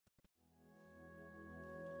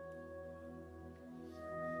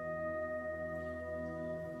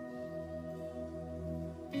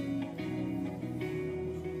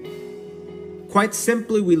Quite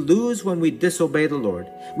simply, we lose when we disobey the Lord.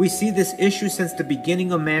 We see this issue since the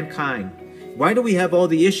beginning of mankind. Why do we have all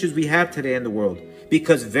the issues we have today in the world?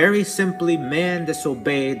 Because very simply, man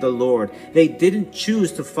disobeyed the Lord. They didn't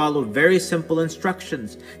choose to follow very simple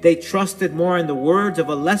instructions. They trusted more in the words of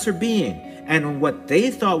a lesser being and on what they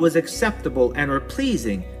thought was acceptable and or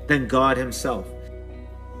pleasing than God himself.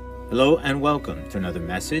 Hello and welcome to another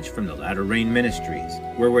message from the Latter Rain Ministries,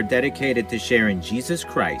 where we're dedicated to sharing Jesus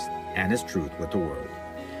Christ and his truth with the world.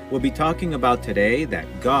 We'll be talking about today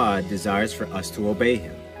that God desires for us to obey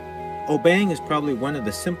him. Obeying is probably one of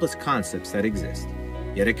the simplest concepts that exist,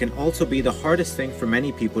 yet it can also be the hardest thing for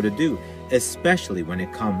many people to do, especially when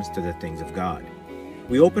it comes to the things of God.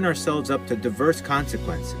 We open ourselves up to diverse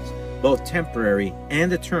consequences, both temporary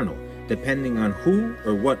and eternal, depending on who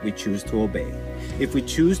or what we choose to obey. If we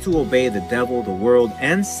choose to obey the devil, the world,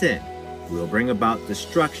 and sin, we will bring about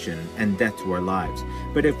destruction and death to our lives.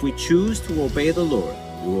 But if we choose to obey the Lord,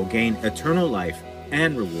 we will gain eternal life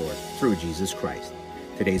and reward through Jesus Christ.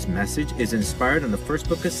 Today's message is inspired in the first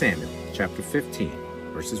book of Samuel, chapter 15,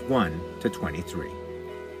 verses 1 to 23.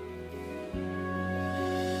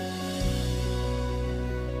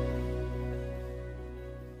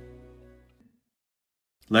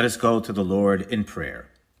 Let us go to the Lord in prayer.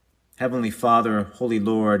 Heavenly Father, Holy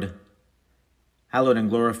Lord, hallowed and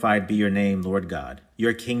glorified be your name, Lord God.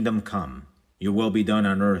 Your kingdom come. Your will be done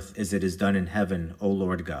on earth as it is done in heaven, O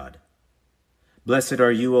Lord God. Blessed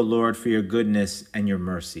are you, O Lord, for your goodness and your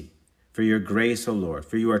mercy, for your grace, O Lord,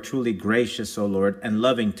 for you are truly gracious, O Lord, and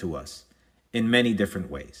loving to us in many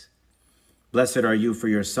different ways. Blessed are you for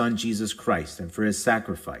your Son, Jesus Christ, and for his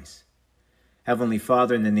sacrifice. Heavenly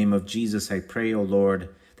Father, in the name of Jesus, I pray, O Lord,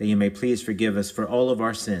 that you may please forgive us for all of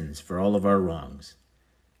our sins, for all of our wrongs.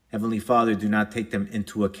 Heavenly Father, do not take them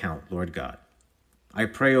into account, Lord God. I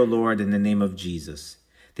pray, O Lord, in the name of Jesus,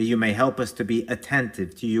 that you may help us to be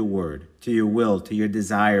attentive to your word, to your will, to your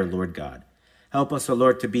desire, Lord God. Help us, O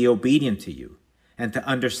Lord, to be obedient to you and to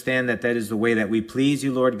understand that that is the way that we please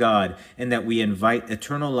you, Lord God, and that we invite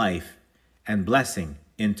eternal life and blessing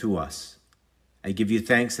into us. I give you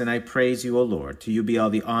thanks and I praise you, O Lord. To you be all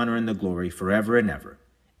the honor and the glory forever and ever.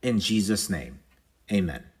 In Jesus' name,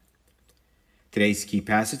 amen. Today's key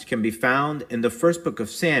passage can be found in the first book of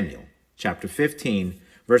Samuel, chapter 15,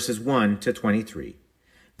 verses 1 to 23.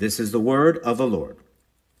 This is the word of the Lord.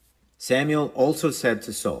 Samuel also said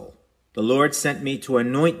to Saul, "The Lord sent me to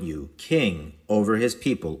anoint you king over his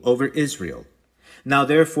people, over Israel. Now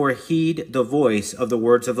therefore heed the voice of the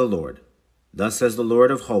words of the Lord. Thus says the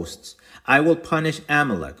Lord of hosts, I will punish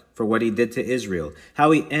Amalek for what he did to Israel,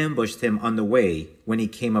 how he ambushed him on the way when he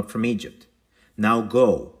came up from Egypt. Now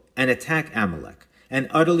go and attack Amalek, and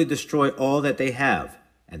utterly destroy all that they have,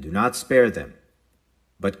 and do not spare them.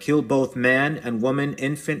 But kill both man and woman,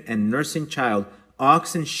 infant and nursing child,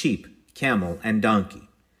 ox and sheep, camel and donkey."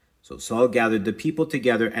 So Saul gathered the people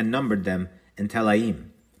together and numbered them in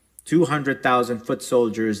Telaim, 200,000 foot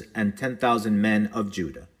soldiers and 10,000 men of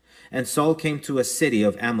Judah. And Saul came to a city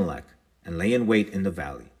of Amalek, and lay in wait in the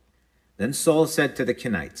valley. Then Saul said to the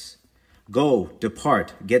Kenites, "Go,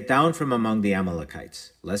 depart, get down from among the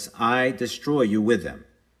Amalekites, lest I destroy you with them.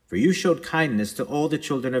 For you showed kindness to all the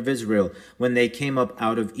children of Israel when they came up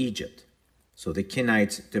out of Egypt." So the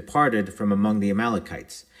Kenites departed from among the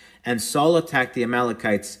Amalekites, and Saul attacked the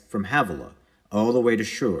Amalekites from Havilah all the way to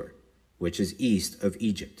Shur, which is east of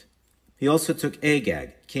Egypt. He also took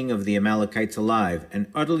Agag, king of the Amalekites, alive, and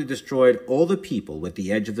utterly destroyed all the people with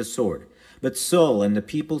the edge of the sword. But Saul and the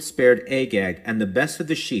people spared Agag and the best of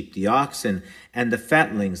the sheep, the oxen, and the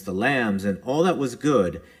fatlings, the lambs, and all that was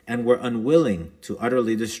good, and were unwilling to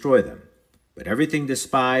utterly destroy them. But everything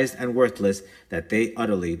despised and worthless that they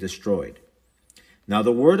utterly destroyed. Now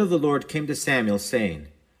the word of the Lord came to Samuel, saying,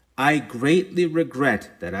 "I greatly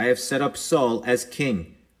regret that I have set up Saul as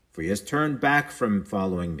king, for he has turned back from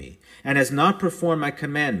following me, and has not performed my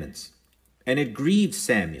commandments." And it grieved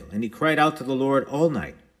Samuel, and he cried out to the Lord all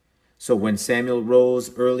night. So when Samuel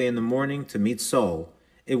rose early in the morning to meet Saul,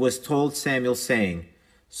 it was told Samuel, saying,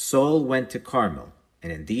 "Saul went to Carmel,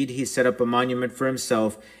 and indeed he set up a monument for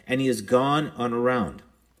himself, and he is gone on around,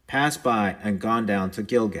 passed by and gone down to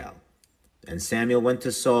Gilgal." And Samuel went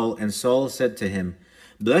to Saul, and Saul said to him,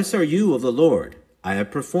 "Blessed are you of the Lord. I have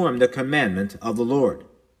performed the commandment of the Lord."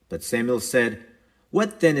 But Samuel said,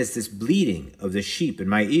 "What then is this bleating of the sheep in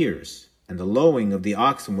my ears, and the lowing of the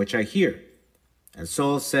oxen which I hear?" And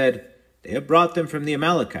Saul said, "They have brought them from the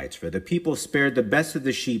Amalekites, for the people spared the best of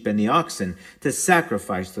the sheep and the oxen to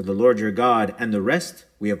sacrifice to the Lord your God, and the rest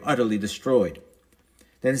we have utterly destroyed."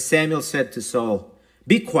 Then Samuel said to Saul,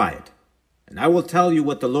 "Be quiet, and I will tell you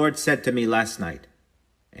what the Lord said to me last night."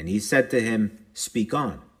 And he said to him, "Speak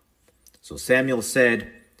on." So Samuel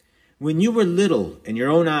said, "When you were little in your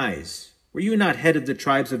own eyes, were you not head of the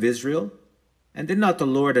tribes of Israel? And did not the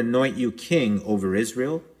Lord anoint you king over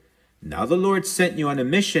Israel? Now the Lord sent you on a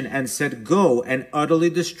mission and said, 'Go and utterly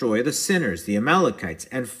destroy the sinners, the Amalekites,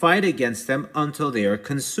 and fight against them until they are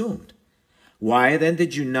consumed.' Why then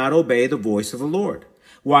did you not obey the voice of the Lord?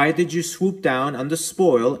 Why did you swoop down on the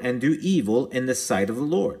spoil and do evil in the sight of the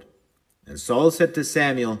Lord?" And Saul said to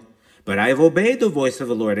Samuel, "But I have obeyed the voice of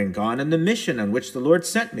the Lord and gone on the mission on which the Lord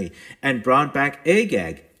sent me, and brought back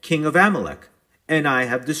Agag, king of Amalek, and I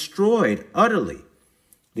have destroyed utterly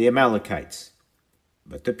the Amalekites.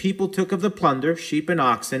 But the people took of the plunder, sheep and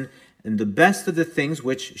oxen, and the best of the things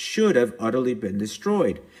which should have utterly been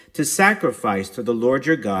destroyed, to sacrifice to the Lord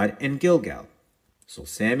your God in Gilgal." So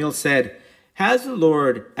Samuel said, "Has the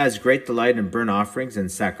Lord as great delight in burnt offerings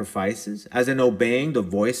and sacrifices as in obeying the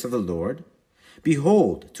voice of the Lord?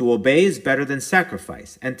 Behold, to obey is better than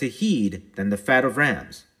sacrifice, and to heed than the fat of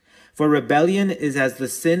rams. For rebellion is as the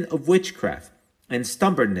sin of witchcraft, and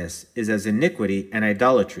stubbornness is as iniquity and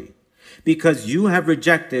idolatry. Because you have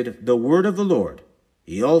rejected the word of the Lord,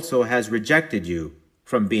 he also has rejected you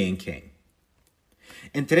from being king."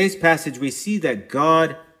 In today's passage, we see that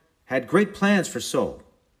God had great plans for Saul,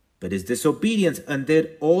 but his disobedience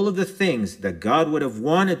undid all of the things that God would have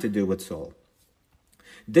wanted to do with Saul.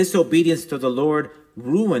 Disobedience to the Lord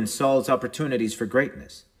ruined Saul's opportunities for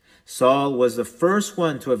greatness. Saul was the first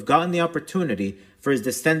one to have gotten the opportunity for his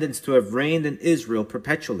descendants to have reigned in Israel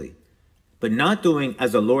perpetually, but not doing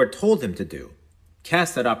as the Lord told him to do,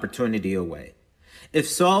 cast that opportunity away. If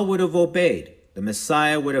Saul would have obeyed, the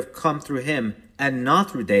Messiah would have come through him and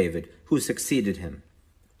not through David, who succeeded him.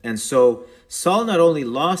 And so Saul not only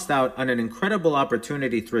lost out on an incredible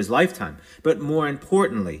opportunity through his lifetime, but more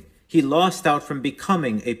importantly, he lost out from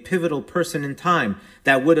becoming a pivotal person in time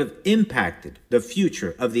that would have impacted the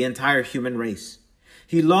future of the entire human race.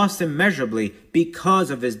 He lost immeasurably because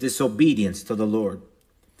of his disobedience to the Lord.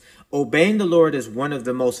 Obeying the Lord is one of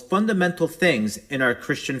the most fundamental things in our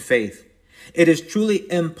Christian faith. It is truly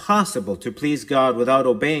impossible to please God without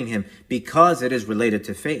obeying him because it is related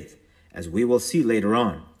to faith, as we will see later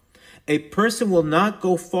on. A person will not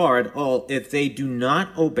go far at all if they do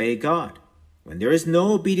not obey God. When there is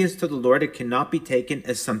no obedience to the Lord, it cannot be taken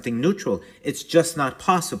as something neutral. It's just not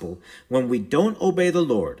possible. When we don't obey the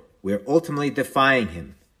Lord, we're ultimately defying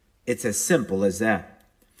him. It's as simple as that.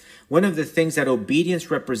 One of the things that obedience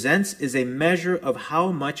represents is a measure of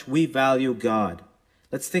how much we value God.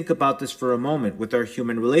 Let's think about this for a moment with our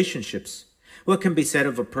human relationships. What can be said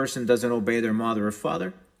if a person doesn't obey their mother or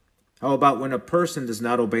father? How about when a person does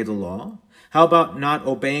not obey the law? How about not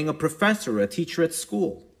obeying a professor or a teacher at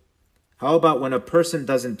school? How about when a person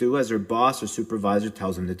doesn't do as their boss or supervisor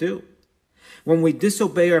tells them to do? When we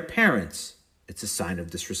disobey our parents, it's a sign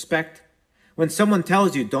of disrespect. When someone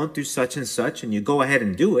tells you don't do such and such and you go ahead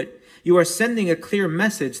and do it, you are sending a clear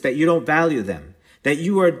message that you don't value them, that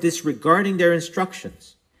you are disregarding their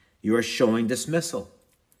instructions. You are showing dismissal.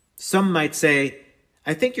 Some might say,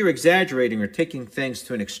 "I think you're exaggerating or taking things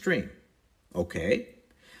to an extreme." Okay,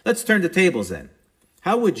 let's turn the tables then.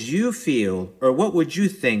 How would you feel, or what would you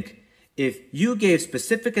think, if you gave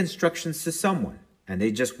specific instructions to someone and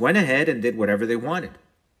they just went ahead and did whatever they wanted?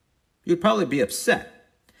 You'd probably be upset.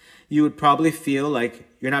 You would probably feel like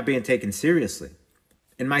you're not being taken seriously.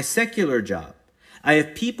 In my secular job, I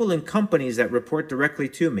have people in companies that report directly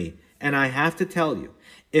to me, and I have to tell you,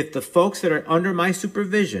 if the folks that are under my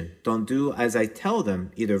supervision don't do as I tell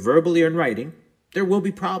them, either verbally or in writing, there will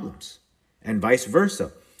be problems. And vice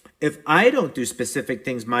versa. If I don't do specific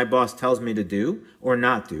things my boss tells me to do or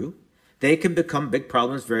not do, they can become big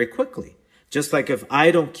problems very quickly. Just like if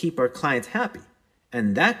I don't keep our clients happy,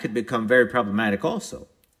 and that could become very problematic also.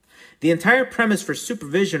 The entire premise for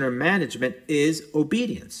supervision or management is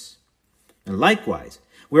obedience. And likewise,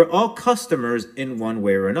 we're all customers in one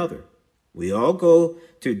way or another. We all go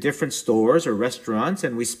to different stores or restaurants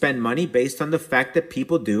and we spend money based on the fact that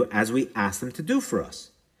people do as we ask them to do for us.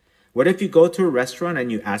 What if you go to a restaurant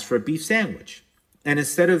and you ask for a beef sandwich? And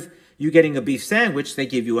instead of you getting a beef sandwich, they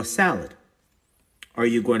give you a salad. Are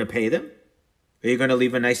you going to pay them? Are you going to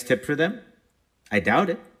leave a nice tip for them? I doubt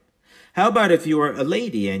it. How about if you were a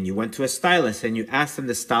lady and you went to a stylist and you asked them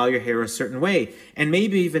to style your hair a certain way and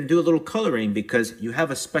maybe even do a little coloring because you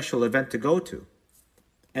have a special event to go to?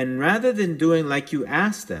 And rather than doing like you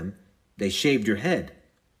asked them, they shaved your head.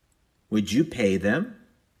 Would you pay them?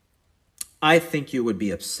 I think you would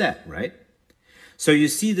be upset, right? So you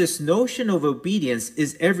see, this notion of obedience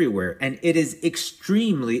is everywhere, and it is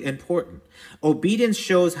extremely important. Obedience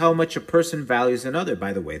shows how much a person values another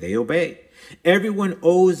by the way they obey. Everyone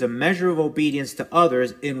owes a measure of obedience to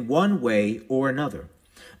others in one way or another.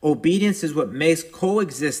 Obedience is what makes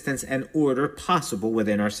coexistence and order possible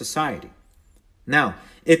within our society. Now,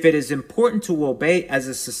 if it is important to obey as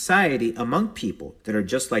a society among people that are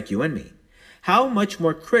just like you and me, how much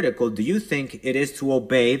more critical do you think it is to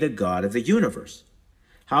obey the God of the universe?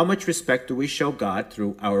 How much respect do we show God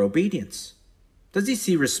through our obedience? Does he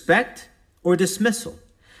see respect or dismissal?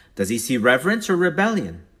 Does he see reverence or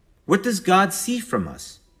rebellion? What does God see from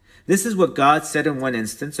us? This is what God said in one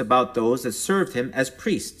instance about those that served him as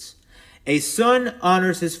priests. A son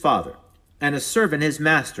honors his father, and a servant his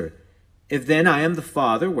master. If then I am the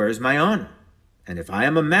father, where is my honor? And if I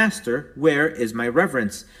am a master, where is my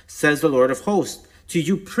reverence? Says the Lord of hosts, to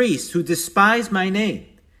you priests who despise my name.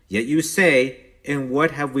 Yet you say, in what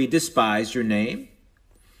have we despised your name?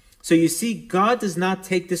 So you see, God does not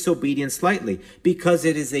take disobedience lightly because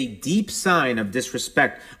it is a deep sign of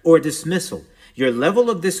disrespect or dismissal. Your level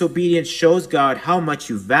of disobedience shows God how much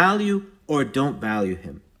you value or don't value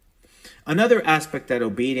him. Another aspect that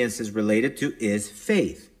obedience is related to is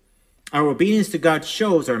faith. Our obedience to God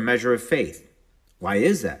shows our measure of faith. Why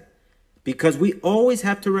is that? Because we always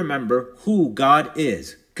have to remember who God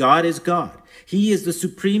is. God is God. He is the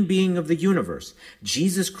supreme being of the universe.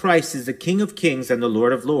 Jesus Christ is the King of kings and the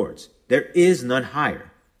Lord of lords. There is none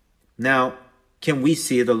higher. Now, can we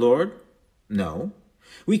see the Lord? No.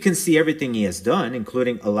 We can see everything he has done,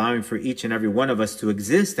 including allowing for each and every one of us to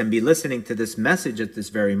exist and be listening to this message at this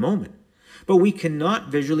very moment. But we cannot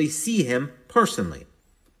visually see him personally.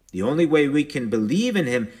 The only way we can believe in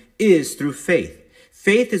him is through faith.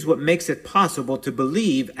 Faith is what makes it possible to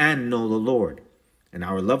believe and know the Lord. And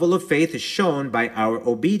our level of faith is shown by our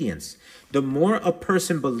obedience. The more a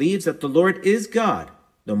person believes that the Lord is God,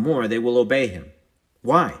 the more they will obey him.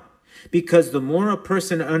 Why? Because the more a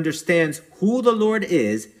person understands who the Lord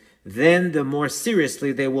is, then the more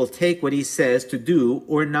seriously they will take what he says to do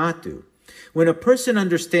or not do. When a person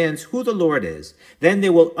understands who the Lord is, then they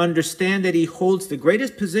will understand that he holds the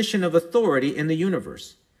greatest position of authority in the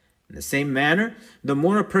universe. In the same manner, the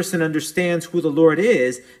more a person understands who the Lord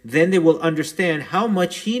is, then they will understand how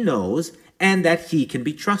much he knows and that he can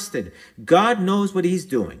be trusted. God knows what he's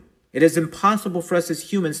doing. It is impossible for us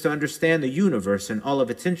as humans to understand the universe and all of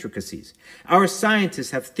its intricacies. Our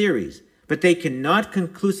scientists have theories, but they cannot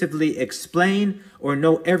conclusively explain or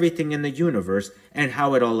know everything in the universe and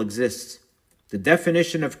how it all exists. The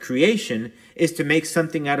definition of creation is to make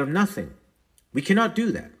something out of nothing. We cannot do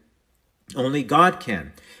that. Only God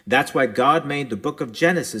can. That's why God made the book of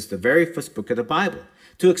Genesis the very first book of the Bible,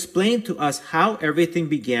 to explain to us how everything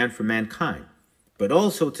began for mankind, but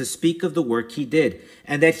also to speak of the work he did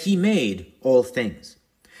and that he made all things.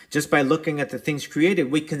 Just by looking at the things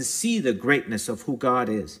created, we can see the greatness of who God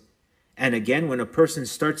is. And again, when a person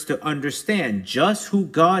starts to understand just who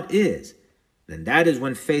God is, then that is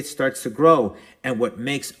when faith starts to grow and what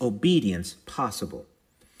makes obedience possible.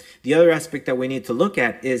 The other aspect that we need to look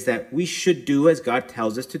at is that we should do as God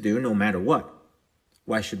tells us to do no matter what.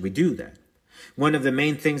 Why should we do that? One of the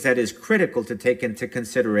main things that is critical to take into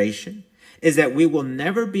consideration is that we will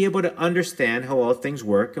never be able to understand how all things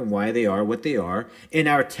work and why they are what they are in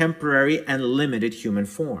our temporary and limited human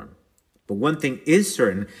form. But one thing is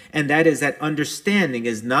certain, and that is that understanding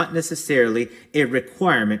is not necessarily a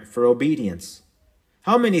requirement for obedience.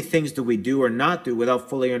 How many things do we do or not do without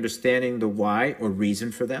fully understanding the why or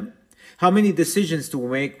reason for them? How many decisions do we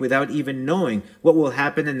make without even knowing what will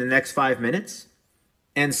happen in the next 5 minutes?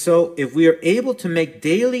 And so if we are able to make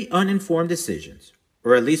daily uninformed decisions,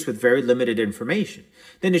 or at least with very limited information,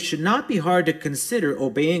 then it should not be hard to consider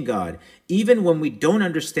obeying God, even when we don't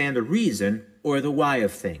understand the reason or the why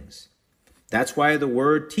of things. That's why the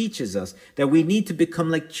word teaches us that we need to become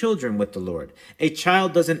like children with the Lord. A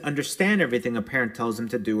child doesn't understand everything a parent tells them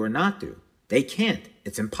to do or not do. They can't.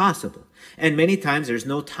 It's impossible. And many times there's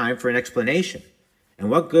no time for an explanation. And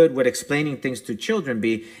what good would explaining things to children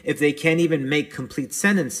be if they can't even make complete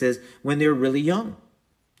sentences when they're really young?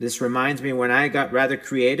 This reminds me when I got rather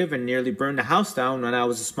creative and nearly burned the house down when I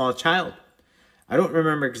was a small child. I don't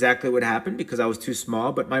remember exactly what happened because I was too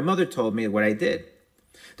small, but my mother told me what I did.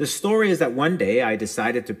 The story is that one day I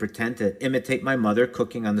decided to pretend to imitate my mother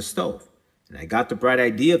cooking on the stove. And I got the bright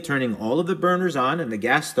idea of turning all of the burners on in the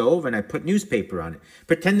gas stove, and I put newspaper on it,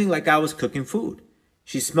 pretending like I was cooking food.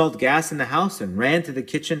 She smelled gas in the house and ran to the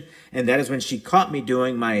kitchen, and that is when she caught me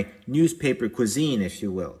doing my newspaper cuisine, if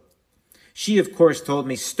you will. She, of course, told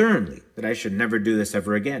me sternly that I should never do this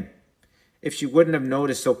ever again. If she wouldn't have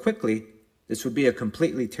noticed so quickly, This would be a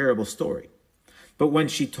completely terrible story. But when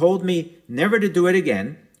she told me never to do it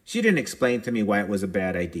again, she didn't explain to me why it was a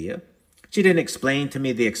bad idea. She didn't explain to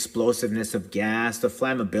me the explosiveness of gas, the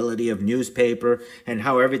flammability of newspaper, and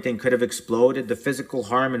how everything could have exploded, the physical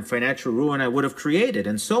harm and financial ruin I would have created,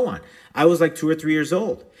 and so on. I was like 2 or 3 years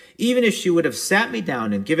old. Even if she would have sat me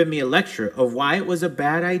down and given me a lecture of why it was a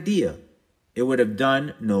bad idea, it would have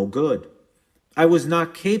done no good. I was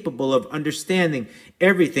not capable of understanding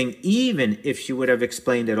everything, even if she would have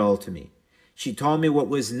explained it all to me. She told me what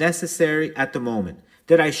was necessary at the moment,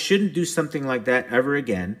 that I shouldn't do something like that ever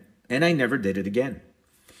again, and I never did it again.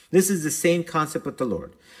 This is the same concept with the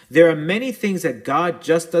Lord. There are many things that God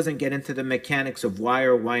just doesn't get into the mechanics of why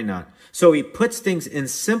or why not. So he puts things in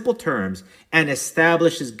simple terms and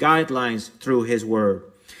establishes guidelines through his word.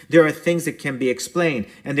 There are things that can be explained,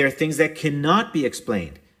 and there are things that cannot be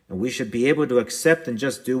explained. And we should be able to accept and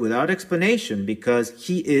just do without explanation because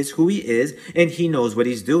he is who he is and he knows what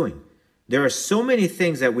he's doing. There are so many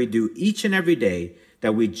things that we do each and every day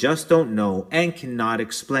that we just don't know and cannot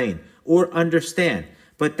explain or understand.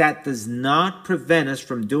 But that does not prevent us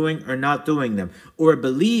from doing or not doing them, or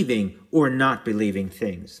believing or not believing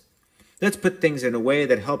things. Let's put things in a way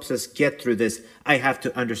that helps us get through this I have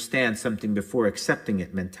to understand something before accepting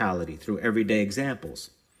it mentality through everyday examples.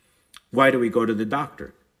 Why do we go to the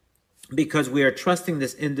doctor? Because we are trusting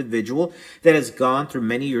this individual that has gone through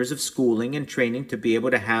many years of schooling and training to be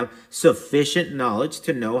able to have sufficient knowledge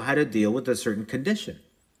to know how to deal with a certain condition.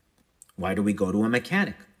 Why do we go to a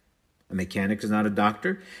mechanic? A mechanic is not a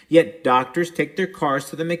doctor, yet doctors take their cars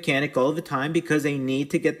to the mechanic all the time because they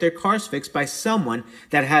need to get their cars fixed by someone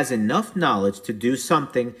that has enough knowledge to do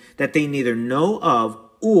something that they neither know of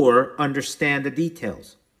or understand the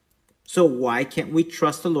details. So why can't we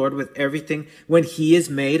trust the Lord with everything when he has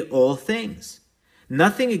made all things?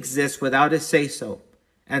 Nothing exists without his say-so.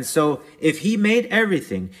 And so if he made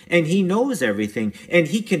everything and he knows everything and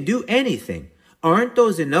he can do anything, aren't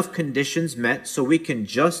those enough conditions met so we can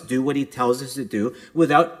just do what he tells us to do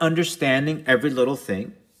without understanding every little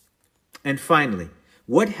thing? And finally,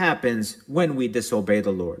 what happens when we disobey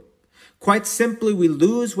the Lord? Quite simply, we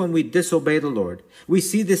lose when we disobey the Lord. We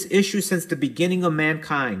see this issue since the beginning of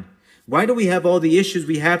mankind. Why do we have all the issues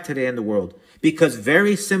we have today in the world? Because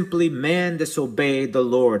very simply, man disobeyed the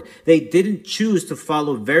Lord. They didn't choose to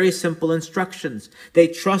follow very simple instructions. They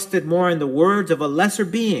trusted more in the words of a lesser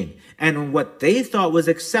being and on what they thought was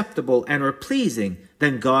acceptable and or pleasing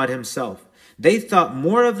than God himself. They thought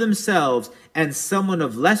more of themselves and someone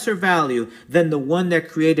of lesser value than the one that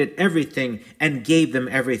created everything and gave them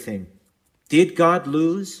everything. Did God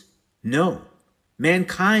lose? No.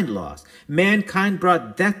 Mankind lost. Mankind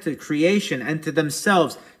brought death to creation and to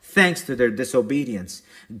themselves thanks to their disobedience.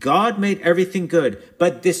 God made everything good,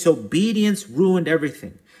 but disobedience ruined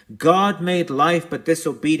everything. God made life, but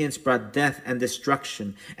disobedience brought death and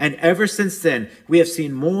destruction. And ever since then, we have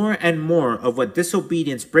seen more and more of what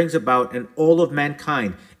disobedience brings about in all of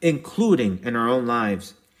mankind, including in our own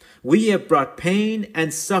lives. We have brought pain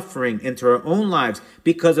and suffering into our own lives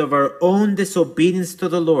because of our own disobedience to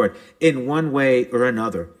the Lord in one way or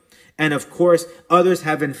another. And of course, others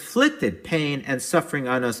have inflicted pain and suffering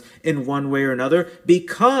on us in one way or another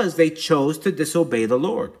because they chose to disobey the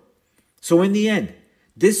Lord. So in the end,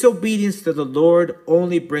 disobedience to the Lord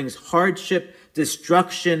only brings hardship,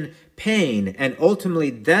 destruction, pain, and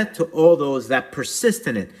ultimately death to all those that persist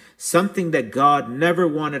in it, something that God never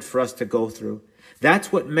wanted for us to go through.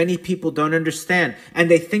 That's what many people don't understand. And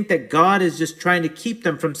they think that God is just trying to keep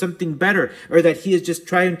them from something better, or that he is just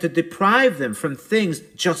trying to deprive them from things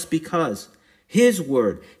just because. His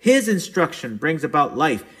word, his instruction brings about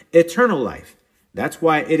life, eternal life. That's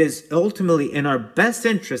why it is ultimately in our best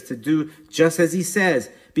interest to do just as he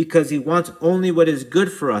says, because he wants only what is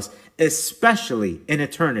good for us, especially in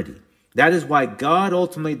eternity. That is why God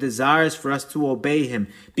ultimately desires for us to obey him,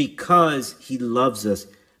 because he loves us.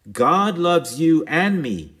 God loves you and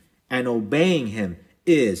me, and obeying him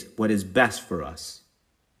is what is best for us.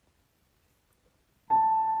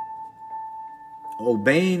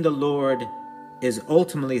 Obeying the Lord is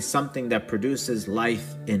ultimately something that produces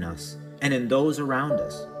life in us and in those around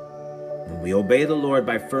us. When we obey the Lord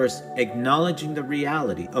by first acknowledging the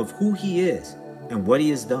reality of who he is and what he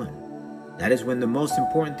has done, that is when the most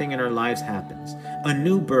important thing in our lives happens. A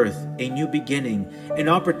new birth, a new beginning, an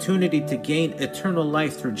opportunity to gain eternal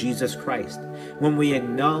life through Jesus Christ. When we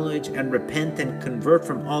acknowledge and repent and convert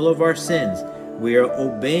from all of our sins, we are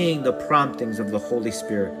obeying the promptings of the Holy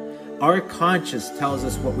Spirit. Our conscience tells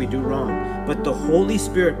us what we do wrong, but the Holy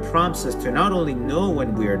Spirit prompts us to not only know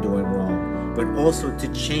when we are doing wrong, but also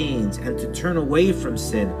to change and to turn away from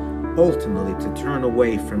sin, ultimately to turn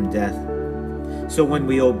away from death. So when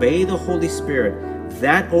we obey the Holy Spirit,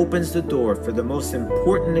 that opens the door for the most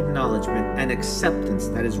important acknowledgement and acceptance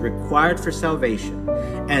that is required for salvation,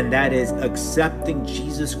 and that is accepting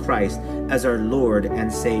Jesus Christ as our Lord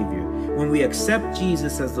and Savior. When we accept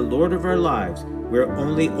Jesus as the Lord of our lives, we're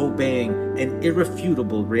only obeying an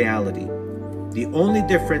irrefutable reality. The only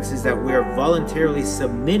difference is that we are voluntarily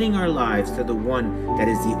submitting our lives to the one that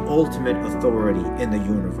is the ultimate authority in the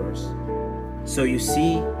universe. So you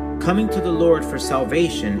see, coming to the Lord for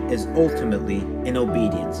salvation is ultimately in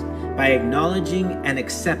obedience, by acknowledging and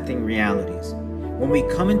accepting realities. When we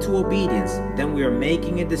come into obedience, then we are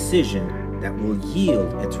making a decision that will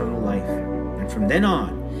yield eternal life. And from then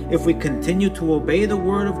on, if we continue to obey the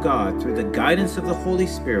Word of God through the guidance of the Holy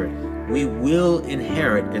Spirit, we will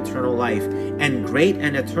inherit eternal life and great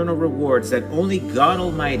and eternal rewards that only God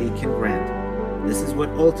Almighty can grant. This is what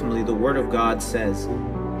ultimately the Word of God says.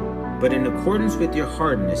 But in accordance with your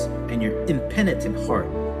hardness and your impenitent heart,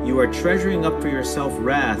 you are treasuring up for yourself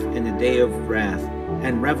wrath in the day of wrath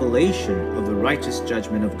and revelation of the righteous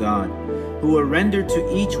judgment of God, who will render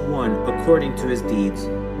to each one according to his deeds,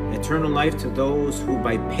 eternal life to those who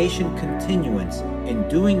by patient continuance in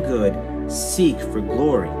doing good seek for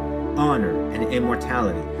glory, honor, and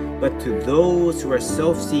immortality, but to those who are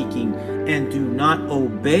self-seeking and do not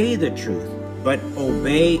obey the truth, but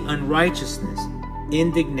obey unrighteousness,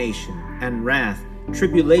 indignation and wrath,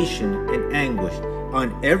 tribulation and anguish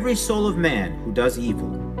on every soul of man who does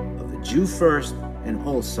evil, of the Jew first and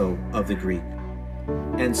also of the Greek.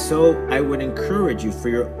 And so I would encourage you for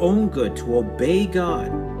your own good to obey God,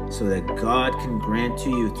 so that God can grant to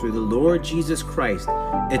you through the Lord Jesus Christ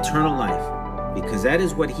eternal life, because that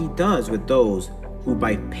is what he does with those who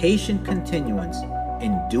by patient continuance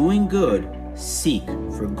in doing good seek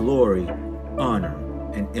for glory, honor,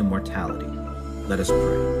 and immortality. Let us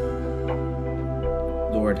pray.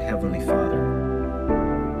 Lord, Heavenly Father,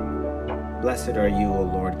 blessed are you, O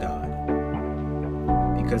Lord God,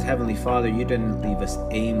 because Heavenly Father, you didn't leave us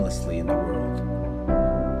aimlessly in the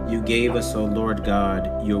world. You gave us, O Lord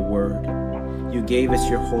God, your word. You gave us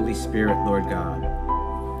your Holy Spirit, Lord God.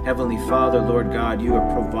 Heavenly Father, Lord God, you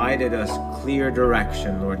have provided us clear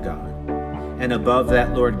direction, Lord God. And above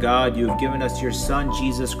that, Lord God, you have given us your Son,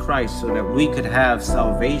 Jesus Christ, so that we could have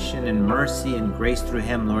salvation and mercy and grace through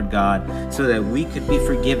him, Lord God, so that we could be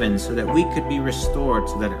forgiven, so that we could be restored,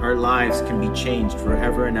 so that our lives can be changed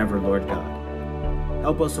forever and ever, Lord God.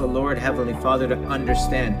 Help us, O Lord, Heavenly Father, to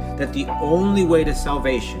understand that the only way to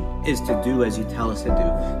salvation is to do as you tell us to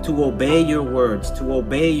do, to obey your words, to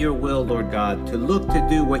obey your will, Lord God, to look to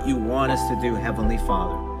do what you want us to do, Heavenly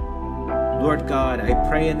Father. Lord God, I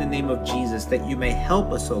pray in the name of Jesus that you may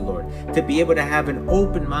help us, O Lord, to be able to have an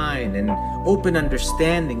open mind and open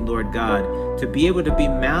understanding, Lord God, to be able to be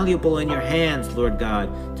malleable in your hands, Lord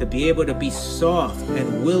God, to be able to be soft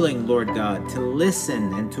and willing, Lord God, to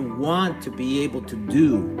listen and to want to be able to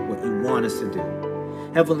do what you want us to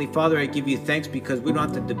do. Heavenly Father, I give you thanks because we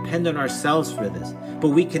don't have to depend on ourselves for this, but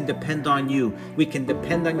we can depend on you. We can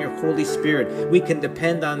depend on your Holy Spirit. We can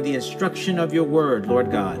depend on the instruction of your word, Lord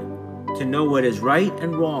God, to know what is right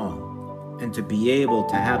and wrong, and to be able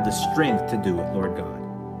to have the strength to do it, Lord God.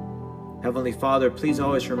 Heavenly Father, please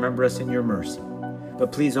always remember us in your mercy,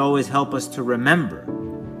 but please always help us to remember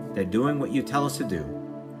that doing what you tell us to do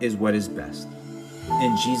is what is best.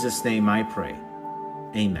 In Jesus' name I pray.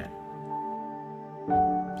 Amen.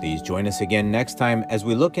 Please join us again next time as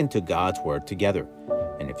we look into God's Word together.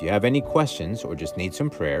 And if you have any questions or just need some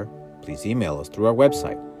prayer, please email us through our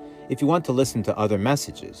website. If you want to listen to other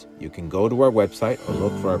messages, you can go to our website or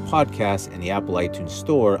look for our podcast in the Apple iTunes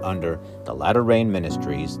Store under The Latter Rain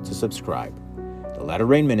Ministries to subscribe. The Latter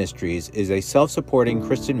Rain Ministries is a self-supporting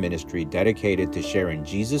Christian ministry dedicated to sharing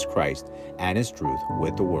Jesus Christ and his truth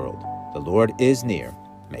with the world. The Lord is near.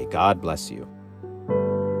 May God bless you.